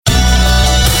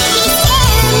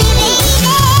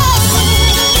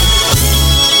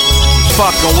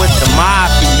fucking with the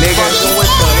mafia, nigga. Fucking with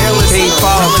the illest,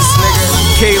 BFolks, nigga.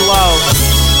 Kilo,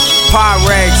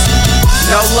 Pyrex.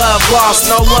 No love lost,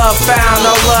 no love found,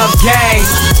 no love gained.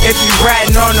 If you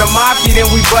ratting on the mafia, then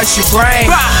we bust your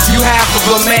brain. You half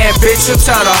of a man, bitch, you'll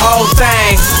tell the whole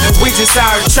thing. And we just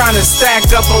out here trying to stack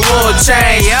up a little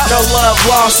change. No love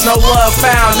lost, no love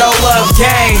found, no love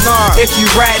gained. If you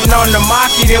ratting on the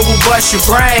mafia, then we bust your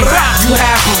brain. You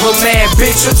half of a man,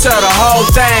 bitch, you'll tell the whole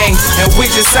thing. And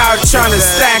we just out here trying to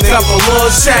stack up a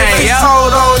little change. He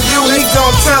told on you, he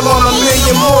gon' tell on a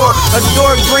million more.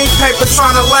 Adore green paper,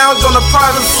 trying to lounge on the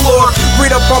private floor.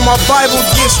 Read up on my Bible,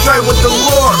 get straight with the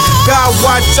Lord. God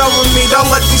watch over me, don't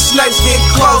let these snakes get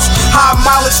close. High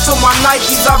mileage to my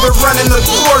Nikes, I've been running the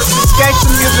course. This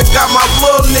gangsta music got my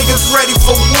little niggas ready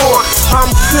for war. I'm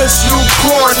Kush, you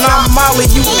corn, I'm Molly,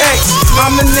 you X.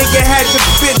 I'm the nigga had your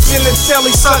bitch in the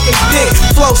telly sucking dick.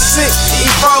 Flow sick,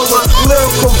 Ebola,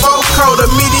 lyrical vocoder.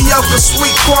 Mediocre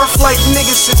sweet cornflake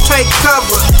niggas should take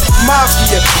cover.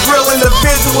 Mafia, real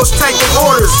individuals taking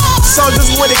orders. Soldiers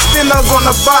with extendos on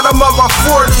the bottom of my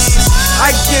 40s.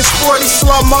 I get sporty,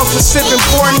 slow motion, sipping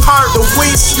boring hard. The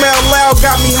weed smell loud,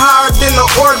 got me higher than the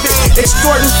orbit.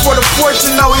 Extorting for the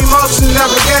fortune, no emotion,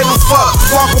 never gave a fuck.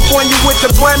 Walk up on you with the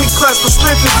blammy clutch,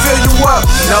 prescription fill you up.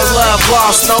 No love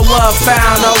lost, no love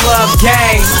found, no love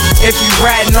gained. If you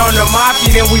ratting on the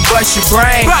mafia, then we bust your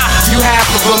brain. You half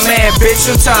of a man, bitch,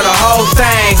 you'll tell the whole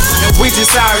thing. And we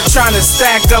just out here trying to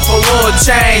stack up a little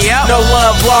change. No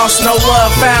love lost, no love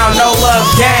found, no love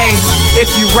gained. If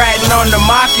you ratting on the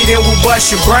mafia, then we bust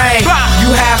your brain.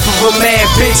 You half of a man,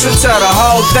 bitch, you'll tell the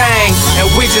whole thing. And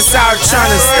we just out here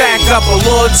trying to stack up a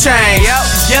little change.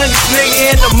 Youngest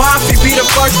nigga in the mafia, be the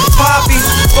first to poppy.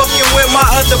 Fucking with my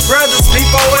other brothers,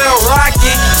 B4L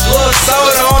rockin'. Little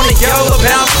soda on the yellow,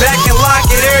 bounce back and lock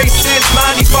it. Ever since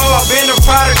 94, I've been a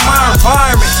product of my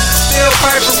environment. Still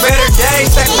paper, better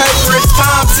days, that paper is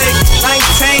time tick.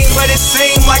 19, but it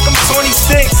seemed like I'm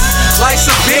 26. Life's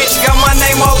a bitch, got my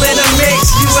name all in the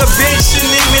mix. You a bitch,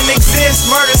 shouldn't even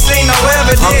exist. Murder scene, no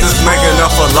evidence. I'm just making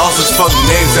up for losses, fuck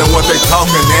niggas and what they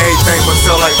talking. Everything but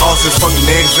sell like horses, fuck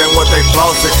niggas and what they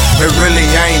flossing. It really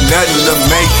ain't nothing to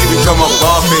make you come up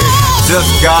off it. Just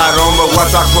God on me,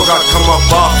 watch I cook, I come up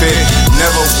off it.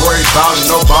 Never worry about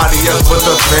nobody else but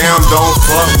the fam. Don't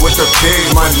fuck with the pig,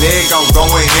 my nigga, I'm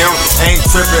going him. Ain't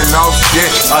tripping off shit,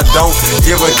 I don't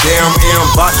give a damn.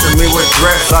 Inboxing me with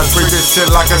threats, I treat this shit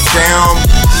like a scam.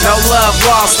 No love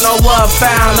lost, no love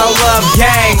found, no love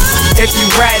gained. If you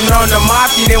ratting on the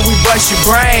mafia, then we bust your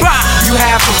brain. You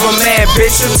half of a man,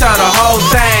 bitch, you'll tell the whole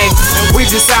thing. And we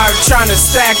just out here trying to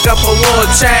stack up a little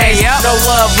change. No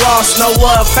love lost, no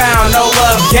love found, no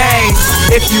love gained.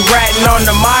 If you ratting on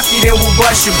the mafia, then we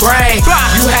bust your brain.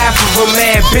 You half of a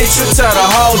man, bitch, you'll tell the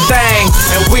whole thing.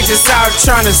 And we just out here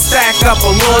trying to stack up a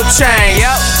little change.